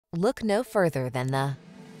Look no further than the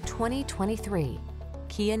 2023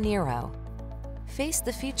 Kia Niro. Face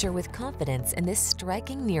the future with confidence in this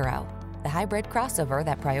striking Niro, the hybrid crossover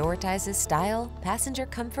that prioritizes style, passenger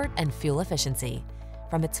comfort, and fuel efficiency.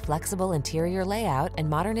 From its flexible interior layout and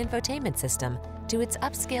modern infotainment system to its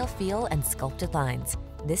upscale feel and sculpted lines,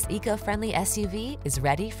 this eco-friendly SUV is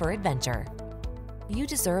ready for adventure. You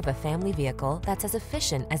deserve a family vehicle that's as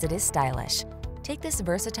efficient as it is stylish. Take this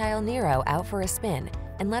versatile Niro out for a spin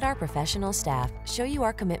and let our professional staff show you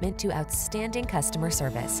our commitment to outstanding customer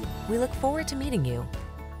service. We look forward to meeting you.